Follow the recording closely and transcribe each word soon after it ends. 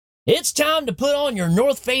It's time to put on your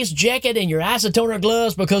North Face jacket and your isotoner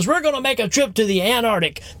gloves because we're going to make a trip to the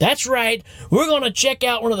Antarctic. That's right, we're going to check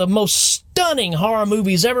out one of the most stunning horror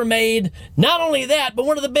movies ever made. Not only that, but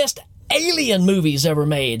one of the best alien movies ever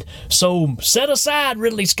made. So set aside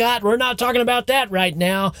Ridley Scott, we're not talking about that right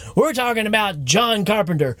now. We're talking about John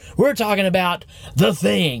Carpenter. We're talking about The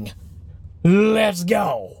Thing. Let's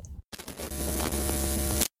go.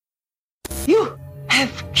 You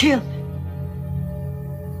have killed.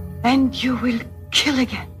 And you will kill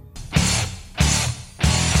again.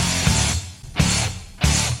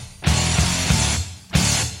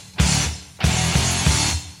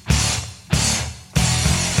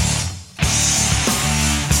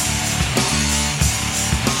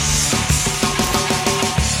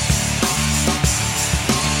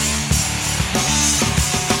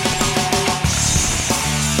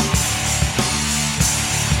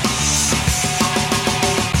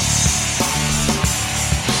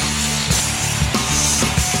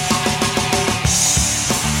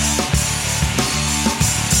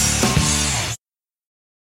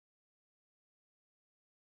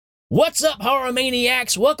 What's up, horror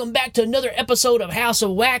maniacs? Welcome back to another episode of House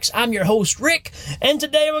of Wax. I'm your host, Rick, and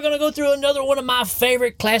today we're going to go through another one of my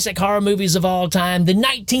favorite classic horror movies of all time, the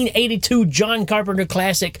 1982 John Carpenter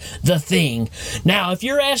classic, The Thing. Now, if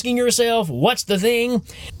you're asking yourself, what's The Thing?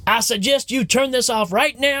 I suggest you turn this off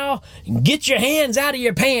right now, get your hands out of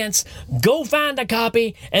your pants, go find a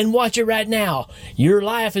copy, and watch it right now. Your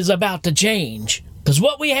life is about to change. Because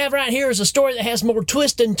what we have right here is a story that has more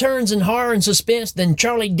twists and turns and horror and suspense than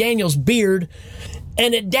Charlie Daniels' beard,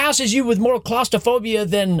 and it douses you with more claustrophobia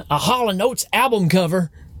than a Hall & Oates album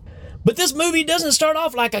cover. But this movie doesn't start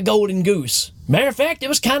off like a golden goose. Matter of fact, it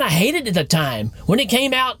was kind of hated at the time. When it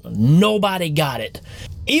came out, nobody got it.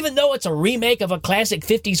 Even though it's a remake of a classic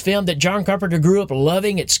 50s film that John Carpenter grew up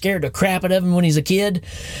loving, it scared the crap out of him when he's a kid,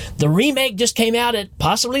 the remake just came out at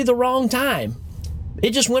possibly the wrong time.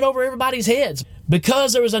 It just went over everybody's heads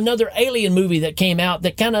because there was another alien movie that came out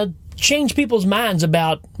that kind of changed people's minds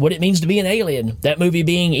about what it means to be an alien, that movie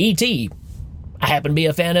being E.T. I happen to be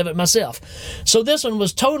a fan of it myself. So this one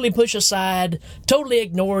was totally pushed aside, totally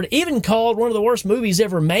ignored, even called one of the worst movies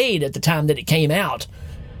ever made at the time that it came out.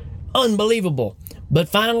 Unbelievable. But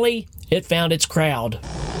finally, it found its crowd.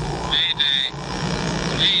 Mayday.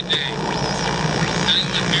 Mayday.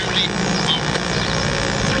 Anyone hear me?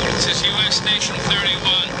 Over. This is U.S. Station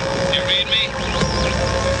 31. You read me?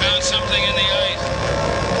 Found something in the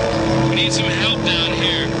ice. We need some help down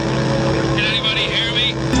here. Can anybody hear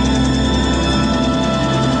me?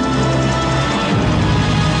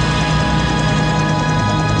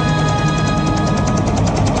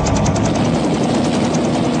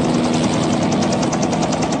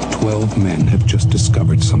 Men have just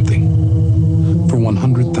discovered something. For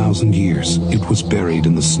 100,000 years, it was buried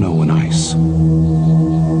in the snow and ice.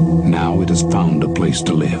 Now it has found a place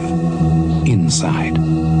to live. Inside.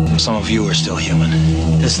 Some of you are still human.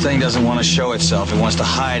 This thing doesn't want to show itself. It wants to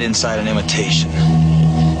hide inside an imitation.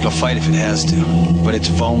 It'll fight if it has to, but it's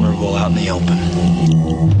vulnerable out in the open.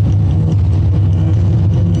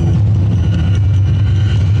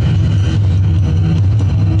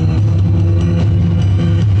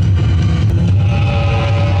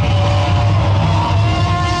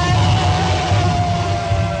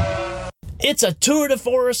 It's a tour de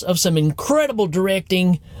force of some incredible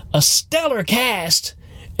directing, a stellar cast,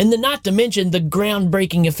 and then not to mention the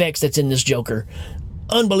groundbreaking effects that's in this Joker.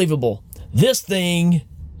 Unbelievable. This thing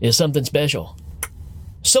is something special.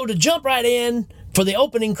 So to jump right in, for the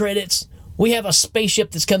opening credits, we have a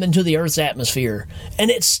spaceship that's coming to the Earth's atmosphere,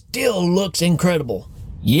 and it still looks incredible.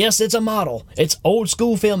 Yes, it's a model. It's old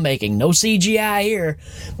school filmmaking. No CGI here.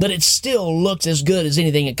 But it still looks as good as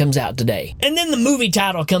anything that comes out today. And then the movie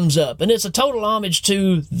title comes up. And it's a total homage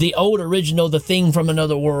to the old original, The Thing from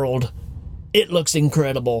Another World. It looks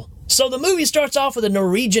incredible. So the movie starts off with a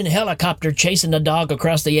Norwegian helicopter chasing a dog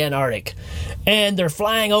across the Antarctic. And they're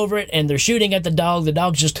flying over it and they're shooting at the dog. The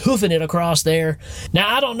dog's just hoofing it across there.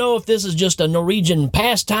 Now, I don't know if this is just a Norwegian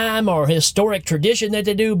pastime or historic tradition that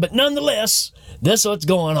they do, but nonetheless, that's what's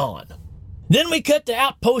going on. Then we cut to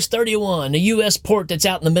Outpost 31, a U.S. port that's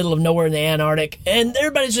out in the middle of nowhere in the Antarctic, and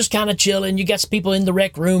everybody's just kind of chilling. You got some people in the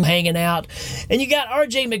rec room hanging out, and you got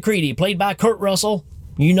R.J. McCready, played by Kurt Russell.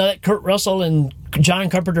 You know that Kurt Russell and John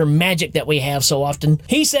Carpenter magic that we have so often.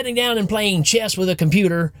 He's sitting down and playing chess with a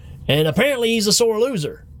computer, and apparently he's a sore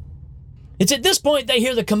loser. It's at this point they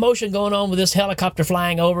hear the commotion going on with this helicopter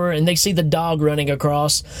flying over, and they see the dog running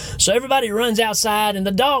across. So everybody runs outside, and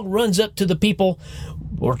the dog runs up to the people,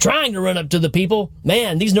 or trying to run up to the people.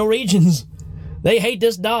 Man, these Norwegians, They hate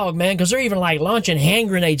this dog, man, because they're even like launching hand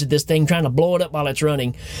grenades at this thing, trying to blow it up while it's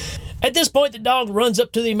running. At this point, the dog runs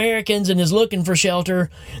up to the Americans and is looking for shelter.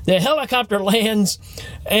 The helicopter lands,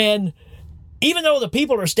 and even though the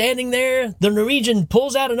people are standing there, the Norwegian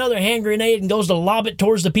pulls out another hand grenade and goes to lob it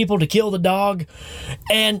towards the people to kill the dog.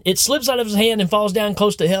 And it slips out of his hand and falls down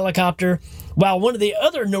close to the helicopter, while one of the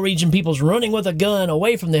other Norwegian people's running with a gun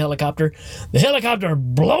away from the helicopter. The helicopter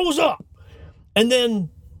blows up. And then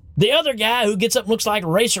the other guy, who gets up and looks like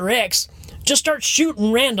Racer X, just starts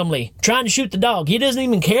shooting randomly, trying to shoot the dog. He doesn't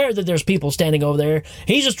even care that there's people standing over there.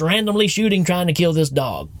 He's just randomly shooting, trying to kill this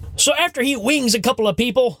dog. So after he wings a couple of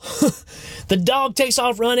people, the dog takes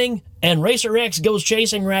off running, and Racer X goes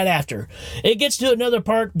chasing right after. It gets to another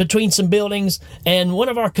part between some buildings, and one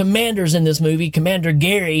of our commanders in this movie, Commander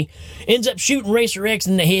Gary, ends up shooting Racer X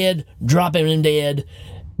in the head, dropping him dead.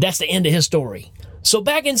 That's the end of his story. So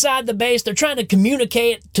back inside the base, they're trying to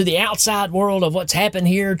communicate to the outside world of what's happened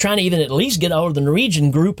here, trying to even at least get a hold of the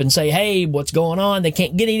Norwegian group and say, hey, what's going on? They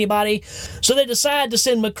can't get anybody. So they decide to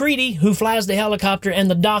send MacReady, who flies the helicopter,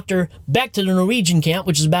 and the doctor back to the Norwegian camp,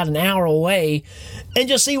 which is about an hour away, and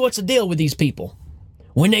just see what's the deal with these people.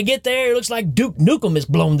 When they get there, it looks like Duke Nukem has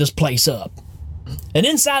blown this place up. And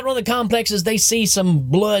inside one of the complexes, they see some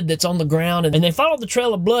blood that's on the ground, and they follow the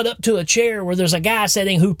trail of blood up to a chair where there's a guy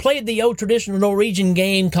sitting who played the old traditional Norwegian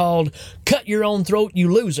game called Cut Your Own Throat,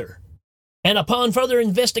 You Loser. And upon further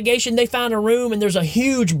investigation, they find a room, and there's a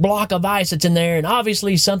huge block of ice that's in there, and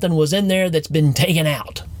obviously something was in there that's been taken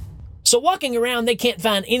out. So walking around, they can't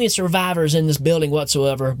find any survivors in this building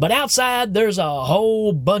whatsoever. But outside, there's a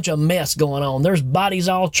whole bunch of mess going on. There's bodies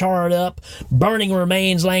all charred up, burning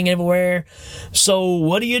remains laying everywhere. So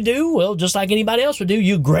what do? Well, just like anybody else would do,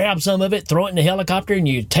 you grab some of it, throw it in the helicopter, and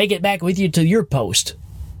you take it back with you to your post.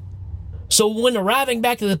 So when arriving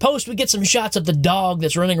back to the post, we get some shots of the dog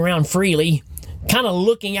that's running around freely, kind of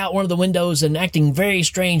looking out one of the windows and acting very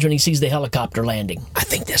strange when he sees the helicopter landing. I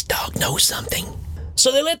think this dog knows something.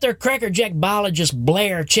 So they let their crackerjack biologist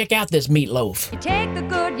Blair check out this meatloaf. You take the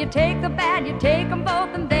good, you take the bad, you take them both,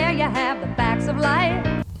 and there you have the facts of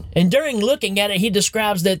life. And during looking at it, he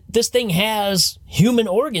describes that this thing has human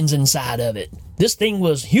organs inside of it. This thing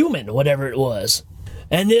was human, whatever it was.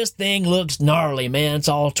 And this thing looks gnarly, man. It's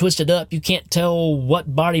all twisted up. You can't tell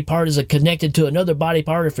what body part is connected to another body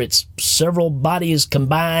part, if it's several bodies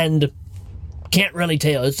combined. Can't really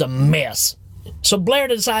tell. It's a mess. So Blair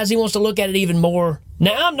decides he wants to look at it even more.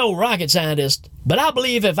 Now, I'm no rocket scientist, but I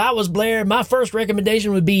believe if I was Blair, my first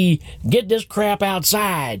recommendation would be get this crap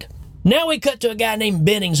outside. Now we cut to a guy named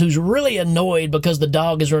Bennings who's really annoyed because the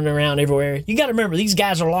dog is running around everywhere. You got to remember, these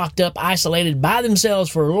guys are locked up, isolated by themselves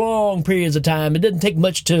for long periods of time. It doesn't take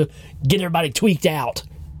much to get everybody tweaked out.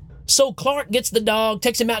 So Clark gets the dog,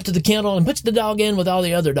 takes him out to the kennel, and puts the dog in with all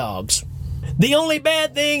the other dogs. The only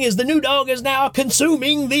bad thing is the new dog is now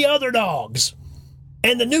consuming the other dogs.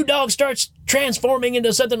 And the new dog starts transforming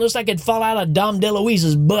into something that looks like it'd fall out of Dom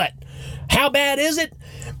DeLuise's butt. How bad is it?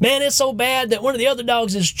 Man, it's so bad that one of the other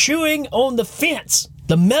dogs is chewing on the fence,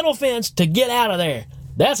 the metal fence, to get out of there.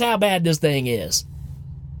 That's how bad this thing is.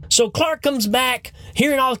 So Clark comes back,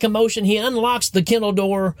 hearing all the commotion. He unlocks the kennel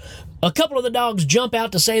door. A couple of the dogs jump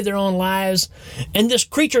out to save their own lives, and this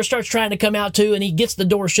creature starts trying to come out too, and he gets the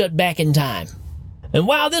door shut back in time. And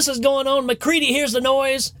while this is going on, MacReady hears the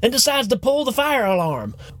noise and decides to pull the fire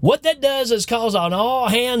alarm. What that does is cause on all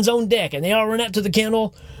hands on deck, and they all run out to the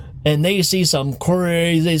kennel, and they see some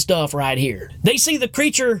crazy stuff right here. They see the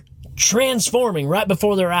creature transforming right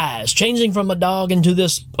before their eyes, changing from a dog into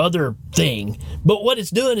this other thing. But what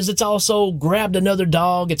it's doing is it's also grabbed another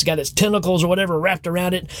dog. It's got its tentacles or whatever wrapped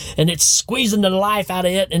around it, and it's squeezing the life out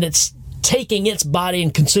of it, and it's taking its body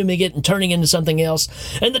and consuming it and turning into something else,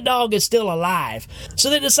 and the dog is still alive. So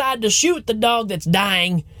they decide to shoot the dog that's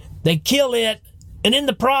dying. They kill it, and in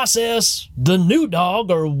the process, the new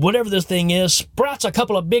dog, or whatever this thing is, sprouts a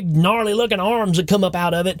couple of big gnarly looking arms that come up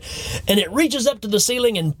out of it, and it reaches up to the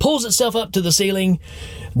ceiling and pulls itself up to the ceiling.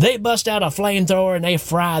 They bust out a flamethrower and they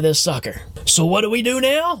fry this sucker. So what do we do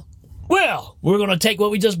now? Well, we're going to take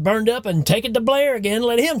what we just burned up and take it to Blair again and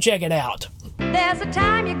let him check it out. There's a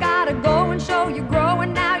time you gotta go and show you grow,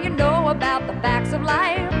 and now you know about the facts of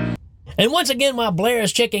life. And once again, while Blair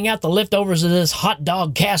is checking out the leftovers of this hot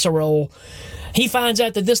dog casserole, he finds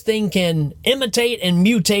out that this thing can imitate and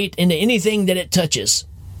mutate into anything that it touches.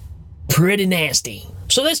 Pretty nasty.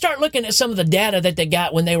 So they start looking at some of the data that they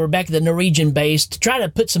got when they were back at the Norwegian base to try to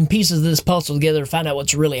put some pieces of this puzzle together to find out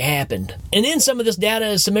what's really happened. And in some of this data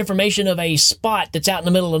is some information of a spot that's out in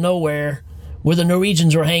the middle of nowhere where the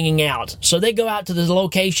Norwegians were hanging out. So they go out to the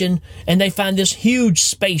location, and they find this huge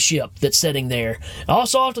spaceship that's sitting there.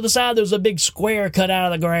 Also off to the side, there's a big square cut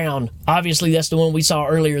out of the ground. Obviously, that's the one we saw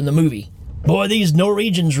earlier in the movie. Boy, these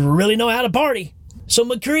Norwegians really know how to party. So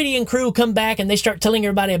MacReady and crew come back, and they start telling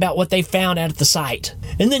everybody about what they found out at the site.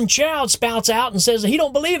 And then Child spouts out and says he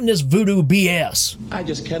don't believe in this voodoo BS. I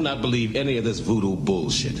just cannot believe any of this voodoo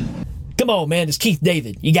bullshit. Come on, man, it's Keith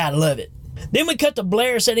David. You gotta love it. Then we cut to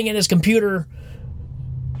Blair sitting at his computer,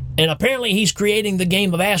 and apparently he's creating the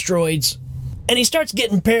game of asteroids. And he starts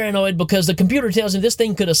getting paranoid because the computer tells him this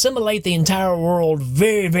thing could assimilate the entire world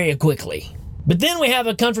very, very quickly. But then we have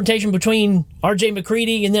a confrontation between R.J.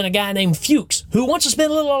 MacReady and then a guy named Fuchs, who wants to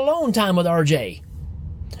spend a little alone time with R.J.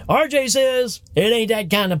 R.J. says it ain't that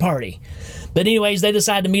kind of party. But anyways, they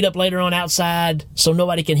decide to meet up later on outside so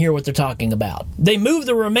nobody can hear what they're talking about. They move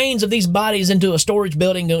the remains of these bodies into a storage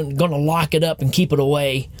building and going to lock it up and keep it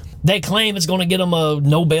away. They claim it's going to get them a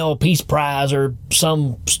Nobel Peace Prize or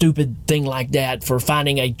some stupid thing like that for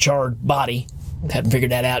finding a charred body. Haven't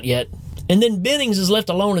figured that out yet. And then Bennings is left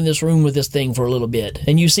alone in this room with this thing for a little bit.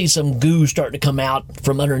 And you see some goo starting to come out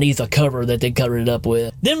from underneath a cover that they covered it up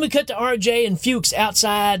with. Then we cut to RJ and Fuchs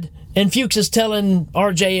outside. And Fuchs is telling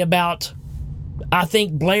RJ about, I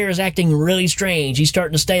think Blair is acting really strange. He's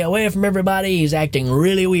starting to stay away from everybody. He's acting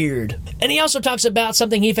really weird. And he also talks about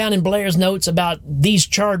something he found in Blair's notes about these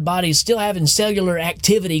charred bodies still having cellular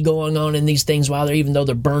activity going on in these things even though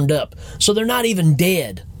they're burned up. So they're not even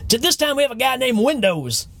dead. So this time we have a guy named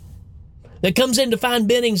Windows that comes in to find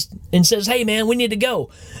Bennings and says, hey man, we need to go.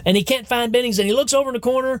 And he can't find Bennings, and he looks over in the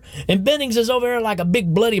corner, and Bennings is over there like a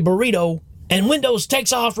big bloody burrito. And Windows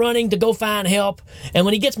takes off running to go find help. And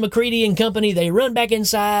when he gets MacReady and company, they run back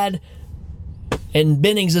inside, and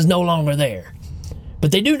Bennings is no longer there.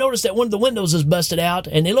 But they do notice that one of the windows is busted out,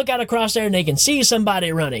 and they look out across there and they can see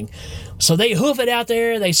somebody running. So they hoof it out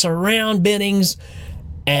there, they surround Bennings,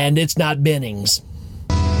 and it's not Bennings.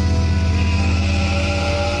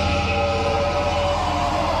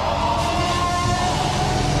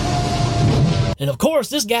 And of course,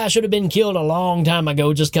 this guy should have been killed a long time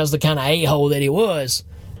ago just because of the kind of a-hole that he was.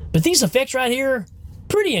 But these effects right here,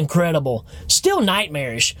 pretty incredible. Still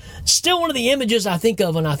nightmarish. Still one of the images I think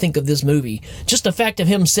of when I think of this movie. Just the fact of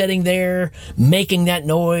him sitting there, making that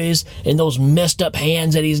noise, and those messed up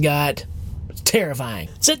hands that he's got. It's terrifying.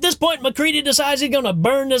 So at this point, MacReady decides he's going to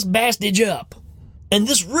burn this bastage up. And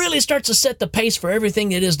this really starts to set the pace for everything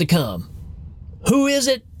that is to come. Who is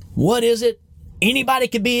it? What is it? Anybody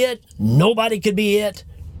could be it. Nobody could be it.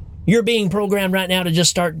 You're being programmed right now to just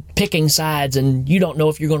start picking sides, and you don't know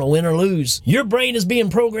if you're going to win or lose. Your brain is being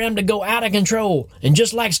programmed to go out of control. And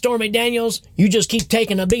just like Stormy Daniels, you just keep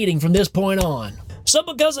taking a beating from this point on. So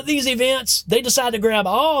because of these events, they decide to grab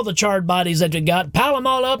all the charred bodies that they got, pile them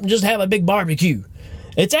all up, and just have a big barbecue.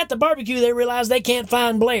 It's at the barbecue they realize they can't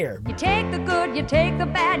find Blair. You take the good, you take the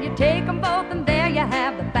bad, you take them both, and there you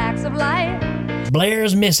have the facts of life.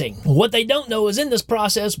 Blair's missing. What they don't know is in this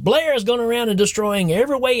process, Blair is going around and destroying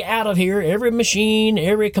every way out of here, every machine,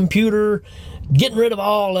 every computer, getting rid of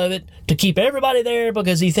all of it to keep everybody there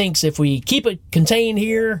because he thinks if we keep it contained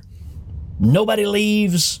here, nobody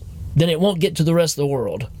leaves, then it won't get to the rest of the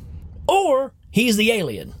world. Or he's the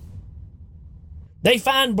alien. They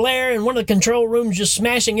find Blair in one of the control rooms just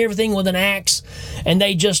smashing everything with an axe, and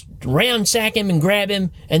they just ransack him and grab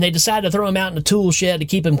him, and they decide to throw him out in the tool shed to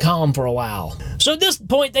keep him calm for a while. So at this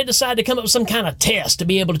point, they decide to come up with some kind of test to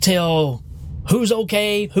be able to tell who's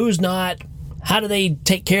okay, who's not, how do they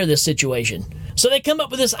take care of this situation. So they come up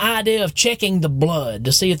with this idea of checking the blood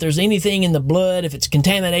to see if there's anything in the blood. If it's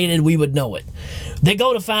contaminated, we would know it. They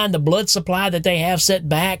go to find the blood supply that they have set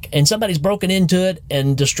back, and somebody's broken into it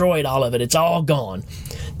and destroyed all of it. It's all gone.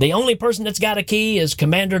 The only person that's got a key is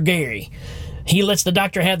Commander Gary. He lets the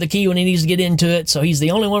doctor have the key when he needs to get into it, so he's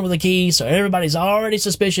the only one with the key, so everybody's already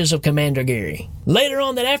suspicious of Commander Gary. Later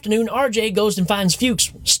on that afternoon, RJ goes and finds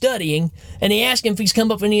Fuchs studying, and he asks him if he's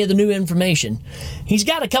come up with any of the new information. He's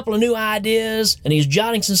got a couple of new ideas, and he's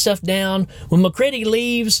jotting some stuff down. When MacReady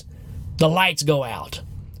leaves, the lights go out.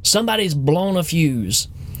 Somebody's blown a fuse.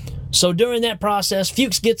 So during that process,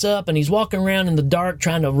 Fuchs gets up and he's walking around in the dark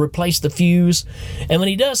trying to replace the fuse. And when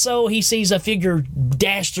he does so, he sees a figure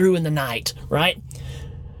dash through in the night, right?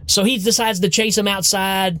 So he decides to chase him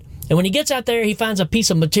outside. And when he gets out there, he finds a piece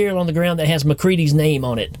of material on the ground that has MacReady's name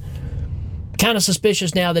on it. Kind of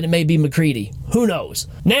suspicious now that it may be MacReady. Who knows?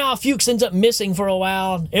 Now Fuchs ends up missing for a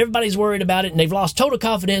while. Everybody's worried about it, and they've lost total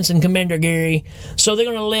confidence in Commander Gary. So they're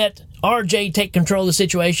going to let RJ take control of the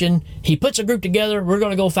situation. He puts a group together. We're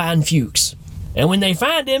going to go find Fuchs. And when they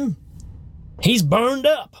find him, he's burned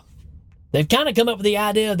up. They've kind of come up with the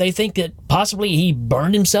idea, they think that possibly he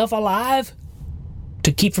burned himself alive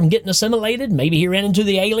to keep from getting assimilated. Maybe he ran into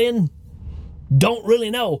the alien. Don't really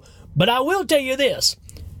know. But I will tell you this.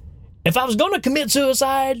 If I was going to commit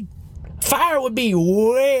suicide, fire would be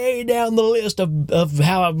way down the list of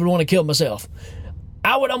how I would want to kill myself.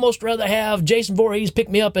 I would almost rather have Jason Voorhees pick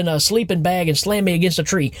me up in a sleeping bag and slam me against a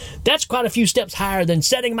tree. That's quite a few steps higher than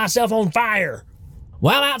setting myself on fire.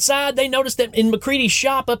 While outside, they noticed that in MacReady's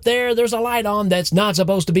shop up there's a light on that's not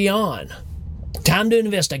supposed to be on. Time to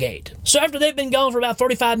investigate. So after they've been gone for about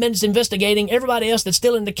 45 minutes investigating, everybody else that's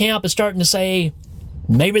still in the camp is starting to say,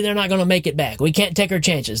 maybe they're not going to make it back. We can't take our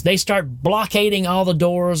chances. They start blockading all the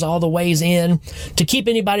doors, all the ways in, to keep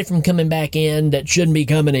anybody from coming back in that shouldn't be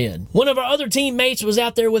coming in. One of our other teammates was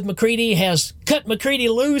out there with MacReady, has cut MacReady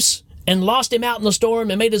loose and lost him out in the storm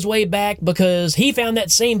and made his way back because he found that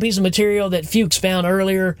same piece of material that Fuchs found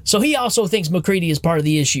earlier. So he also thinks MacReady is part of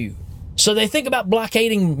the issue. So they think about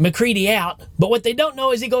blockading MacReady out, but what they don't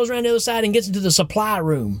know is he goes around the other side and gets into the supply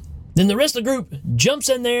room. Then the rest of the group jumps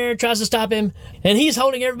in there, tries to stop him, and he's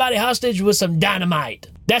holding everybody hostage with some dynamite.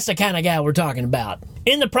 That's the kind of guy we're talking about.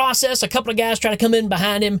 In the process, a couple of guys try to come in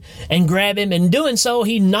behind him and grab him, and doing so,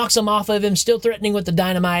 he knocks them off of him, still threatening with the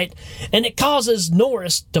dynamite, and it causes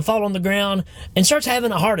Norris to fall on the ground and starts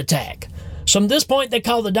having a heart attack. So from this point, they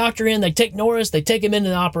call the doctor in, they take Norris, they take him into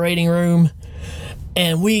the operating room,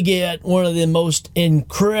 and we get one of the most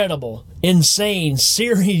incredible, insane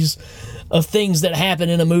series of things that happen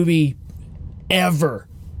in a movie ever.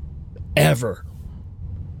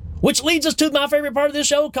 Which leads us to my favorite part of this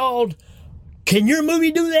show called, Can Your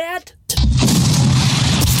Movie Do That?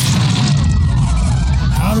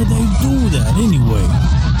 How did they do that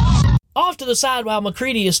anyway? Off to the side while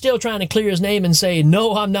MacReady is still trying to clear his name and say,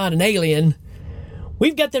 no, I'm not an alien,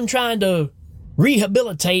 we've got them trying to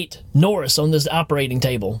rehabilitate Norris on this operating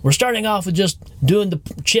table. We're starting off with just doing the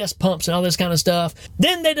chest pumps and all this kind of stuff.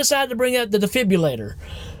 Then they decide to bring out the defibrillator.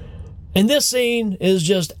 And this scene is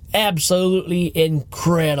just absolutely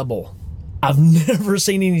incredible. I've never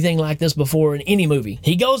seen anything like this before in any movie.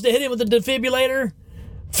 He goes to hit him with the defibrillator.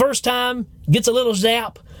 First time, gets a little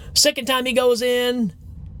zap. Second time he goes in,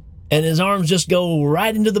 and his arms just go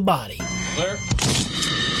right into the body. Clear.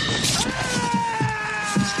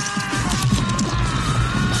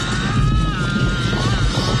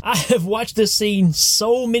 I have watched this scene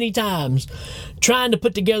so many times, trying to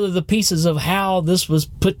put together the pieces of how this was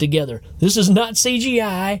put together. This is not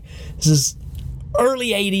CGI. This is early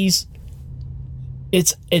 80s.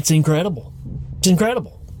 It's incredible. It's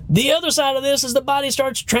incredible. The other side of this is the body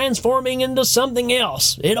starts transforming into something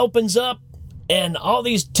else. It opens up, and all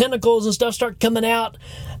these tentacles and stuff start coming out.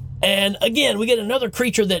 And again, we get another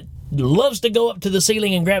creature that loves to go up to the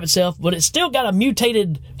ceiling and grab itself, but it's still got a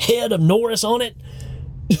mutated head of Norris on it.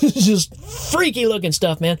 Just freaky looking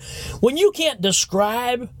stuff, man. When you can't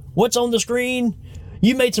describe what's on the screen,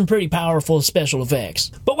 you made some pretty powerful special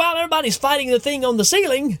effects. But while everybody's fighting the thing on the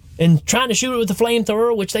ceiling and trying to shoot it with the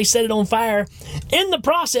flamethrower, which they set it on fire, in the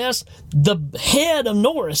process, the head of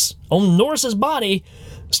Norris on Norris's body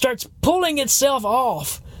starts pulling itself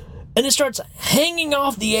off, and it starts hanging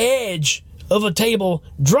off the edge of a table,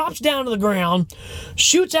 drops down to the ground,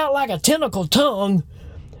 shoots out like a tentacle tongue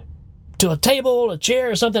to a table, a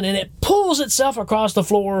chair, or something, and it pulls itself across the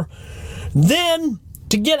floor. Then,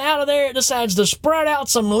 to get out of there, it decides to sprout out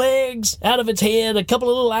some legs out of its head, a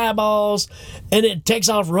couple of little eyeballs, and it takes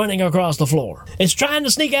off running across the floor. It's trying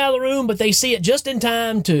to sneak out of the room, but they see it just in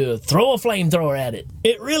time to throw a flamethrower at it.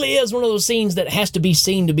 It really is one of those scenes that has to be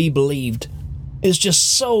seen to be believed. It's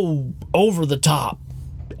just so over the top.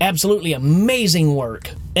 Absolutely amazing work.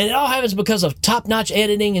 And it all happens because of top-notch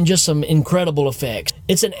editing and just some incredible effects.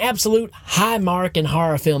 It's an absolute high mark in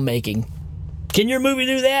horror filmmaking. Can your movie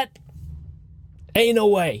do that? Ain't no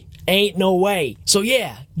way. Ain't no way. So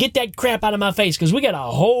yeah, get that crap out of my face, because we got a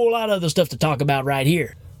whole lot of other stuff to talk about right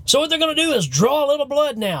here. So what they're going to do is draw a little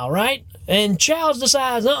blood now, right? And Childs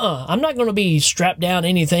decides, I'm not going to be strapped down to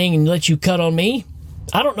anything and let you cut on me.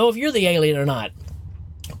 I don't know if you're the alien or not.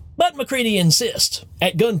 But MacReady insists,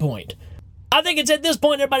 at gunpoint. I think it's at this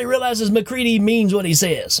point everybody realizes MacReady means what he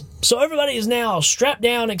says. So everybody is now strapped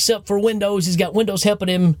down except for Windows. He's got Windows helping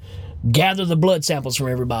him gather the blood samples from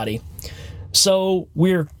everybody. So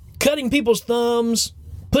we're cutting people's thumbs,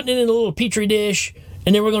 putting it in a little petri dish,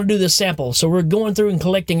 and then we're going to do this sample. So we're going through and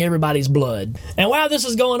collecting everybody's blood. And while this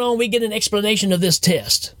is going on, we get an explanation of this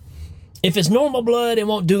test. If it's normal blood, it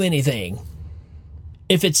won't do anything.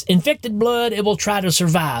 If it's infected blood, it will try to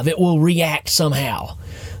survive. It will react somehow.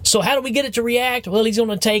 So how do we get it to react? Well, he's going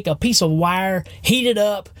to take a piece of wire, heat it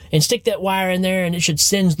up, and stick that wire in there, and it should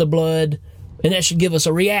singe the blood, and that should give us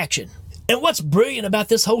a reaction. And what's brilliant about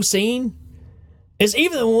this whole scene is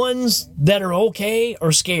even the ones that are okay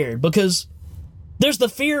are scared, because there's the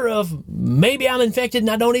fear of maybe I'm infected and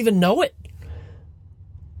I don't even know it.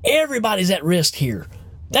 Everybody's at risk here.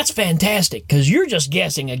 That's fantastic, because you're just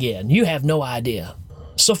guessing again. You have no idea.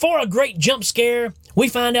 So for a great jump scare, we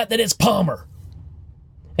find out that it's Palmer.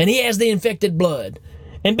 And he has the infected blood.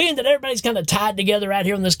 And being that everybody's kind of tied together right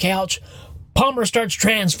here on this couch, Palmer starts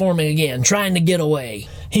transforming again, trying to get away.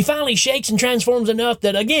 He finally shakes and transforms enough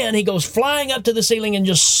that, again, he goes flying up to the ceiling and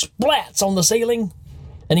just splats on the ceiling.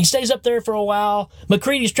 And he stays up there for a while.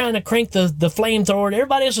 MacReady's trying to crank the flamethrower, and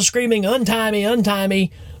everybody else is screaming, untie me, untie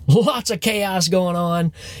me. Lots of chaos going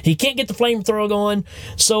on. He can't get the flamethrower going.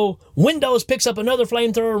 So Windows picks up another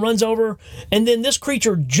flamethrower, runs over, and then this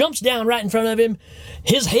creature jumps down right in front of him.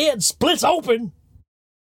 His head splits open.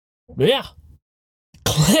 Yeah.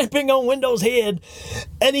 Clamping on Windows' head,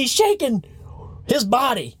 and he's shaking his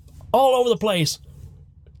body all over the place.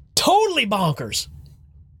 Totally bonkers.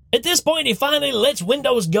 At this point, he finally lets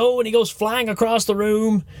Windows go, and he goes flying across the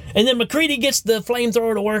room. And then MacReady gets the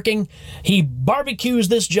flamethrower to working. He barbecues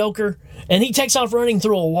this Joker, and he takes off running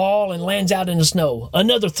through a wall and lands out in the snow.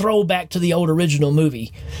 Another throwback to the old original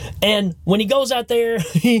movie. And when he goes out there,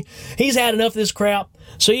 he's had enough of this crap.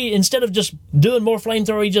 So he, instead of just doing more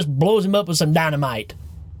flamethrower, he just blows him up with some dynamite.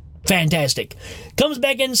 Fantastic. Comes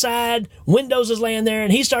back inside. Windows is laying there,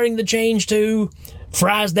 and he's starting to change too.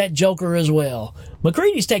 Fries that Joker as well.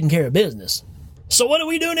 MacReady's taking care of business. So what do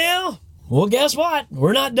we do now? Well, guess what?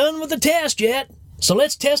 We're not done with the test yet. So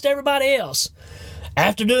let's test everybody else.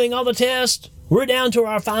 After doing all the tests, we're down to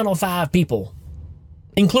our final 5 people,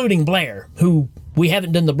 including Blair, who we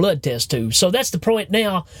haven't done the blood test to. So that's the point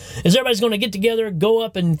now, is everybody's going to get together, go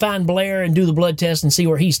up and find Blair and do the blood test and see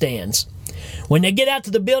where he stands. When they get out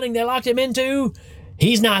to the building they locked him into,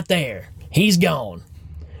 he's not there. He's gone.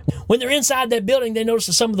 When they're inside that building, they notice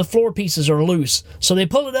that some of the floor pieces are loose. So they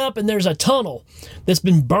pull it up, and there's a tunnel that's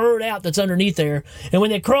been burrowed out that's underneath there. And when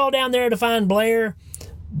they crawl down there to find Blair,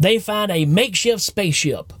 they find a makeshift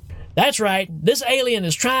spaceship. That's right, this alien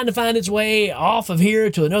is trying to find its way off of here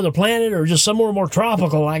to another planet, or just somewhere more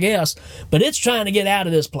tropical, I guess. But it's trying to get out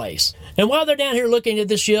of this place. And while they're down here looking at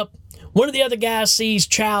this ship, one of the other guys sees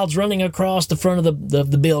Childs running across the front of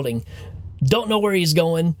the building. Don't know where he's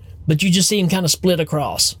going, but you just see him kind of split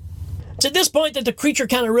across. It's at this point that the creature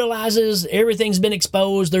kind of realizes everything's been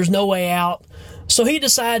exposed, there's no way out. So he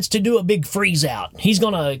decides to do a big freeze out. He's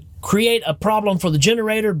going to create a problem for the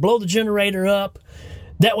generator, blow the generator up.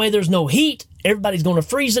 That way there's no heat. Everybody's going to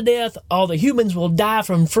freeze to death. All the humans will die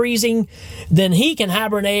from freezing. Then he can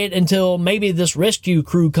hibernate until maybe this rescue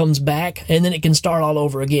crew comes back, and then it can start all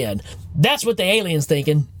over again. That's what the alien's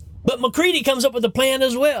thinking. But MacReady comes up with a plan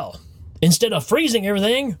as well. Instead of freezing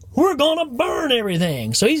everything, we're going to burn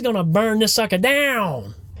everything. So he's going to burn this sucker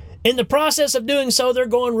down. In the process of doing so, they're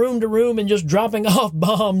going room to room and just dropping off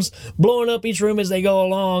bombs, blowing up each room as they go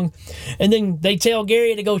along. And then they tell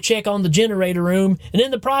Gary to go check on the generator room. And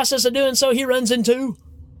in the process of doing so, he runs into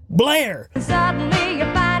Blair. Suddenly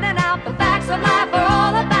you're finding out the facts of life are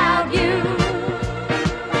all about you.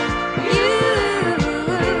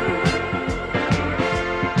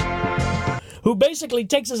 Who basically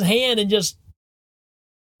takes his hand and just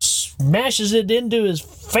smashes it into his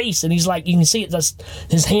face, and he's like, you can see it, just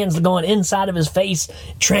his hands going inside of his face,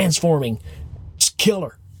 transforming. It's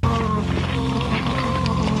killer.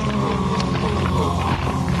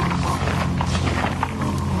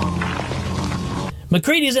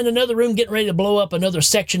 MacReady's in another room getting ready to blow up another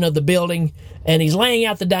section of the building, and he's laying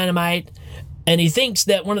out the dynamite, and he thinks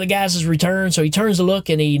that one of the guys has returned, so he turns to look,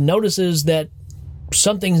 and he notices that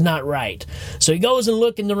something's not right. So he goes and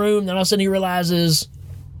looks in the room, and all of a sudden he realizes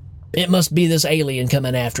it must be this alien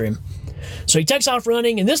coming after him. So he takes off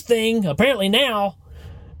running, and this thing, apparently now,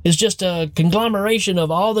 is just a conglomeration of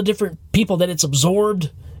all the different people that it's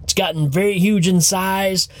absorbed. It's gotten very huge in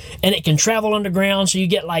size, and it can travel underground, so you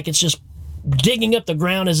get like it's just digging up the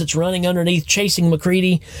ground as it's running underneath, chasing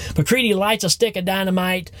MacReady. MacReady lights a stick of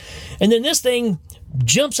dynamite, and then this thing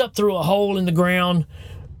jumps up through a hole in the ground,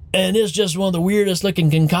 and it's just one of the weirdest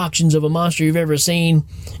looking concoctions of a monster you've ever seen.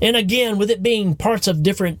 And again, with it being parts of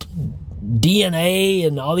different DNA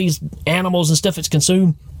and all these animals and stuff it's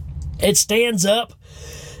consumed, it stands up,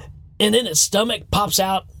 and then its stomach pops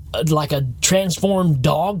out like a transformed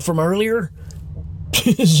dog from earlier.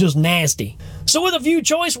 It's just nasty. So with a few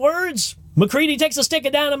choice words, MacReady takes a stick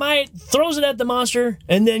of dynamite, throws it at the monster,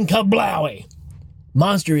 and then kablowie.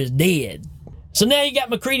 Monster is dead. So now you got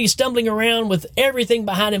MacReady stumbling around with everything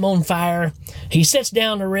behind him on fire. He sits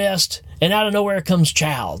down to rest, and out of nowhere comes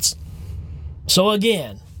Childs. So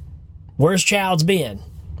again, where's Childs been?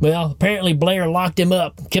 Well, apparently Blair locked him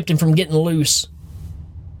up, kept him from getting loose.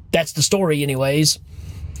 That's the story anyways.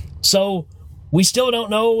 So, we still don't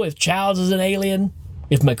know if Childs is an alien,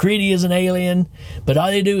 if MacReady is an alien, but all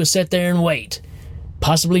they do is sit there and wait,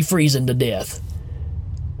 possibly freezing to death.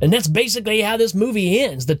 And that's basically how this movie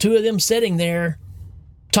ends, the two of them sitting there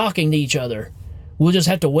talking to each other. We'll just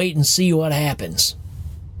have to wait and see what happens.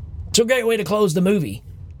 It's a great way to close the movie.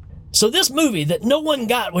 So this movie that no one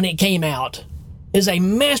got when it came out is a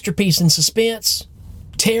masterpiece in suspense,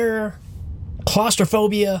 terror,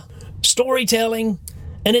 claustrophobia, storytelling,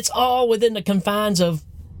 and it's all within the confines of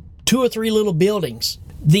 2 or 3 little buildings.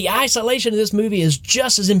 The isolation of this movie is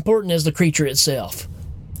just as important as the creature itself.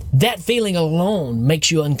 That feeling alone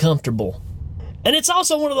makes you uncomfortable. And it's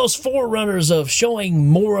also one of those forerunners of showing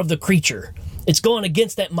more of the creature. It's going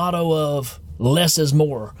against that motto of less is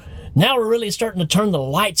more. Now we're really starting to turn the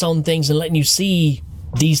lights on things and letting you see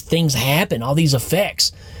these things happen, all these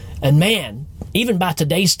effects. And man, even by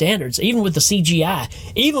today's standards, even with the CGI,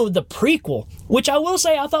 even with the prequel, which I will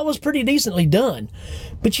say I thought was pretty decently done,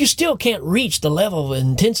 but you still can't reach the level of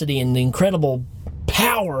intensity and the incredible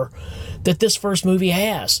power that this first movie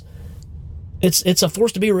has. It's a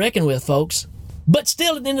force to be reckoned with, folks. But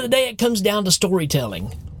still, at the end of the day, it comes down to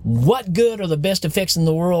storytelling. What good are the best effects in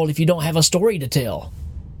the world if you don't have a story to tell?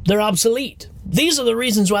 They're obsolete. These are the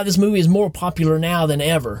reasons why this movie is more popular now than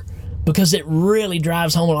ever, because it really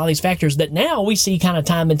drives home a lot of these factors that now we see kind of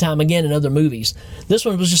time and time again in other movies. This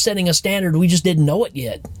one was just setting a standard, we just didn't know it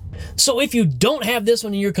yet. So if you don't have this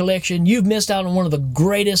one in your collection, you've missed out on one of the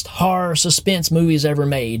greatest horror suspense movies ever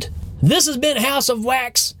made. This has been House of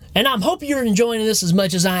Wax, and I hope you're enjoying this as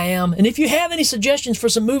much as I am. And if you have any suggestions for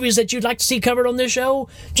some movies that you'd like to see covered on this show,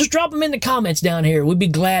 just drop them in the comments down here. We'd be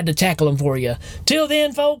glad to tackle them for you. Till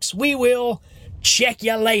then, folks, we will check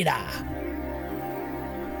you later.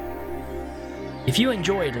 If you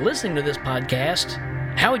enjoyed listening to this podcast,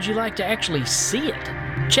 how would you like to actually see it?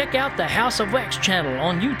 Check out the House of Wax channel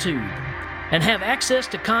on YouTube and have access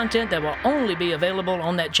to content that will only be available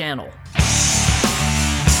on that channel.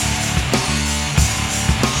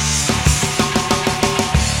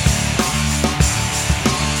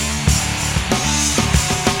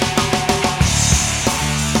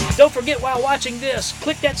 Don't forget, while watching this,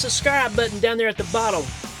 click that subscribe button down there at the bottom.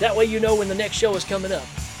 That way you know when the next show is coming up.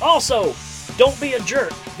 Also, don't be a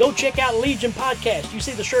jerk. Go check out Legion Podcast. You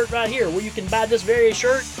see the shirt right here where you can buy this very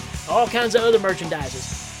shirt, all kinds of other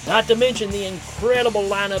merchandises. Not to mention the incredible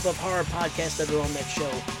lineup of horror podcasts that are on that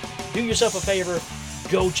show. Do yourself a favor,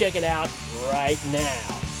 go check it out right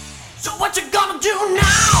now. So what you gonna do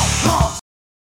now?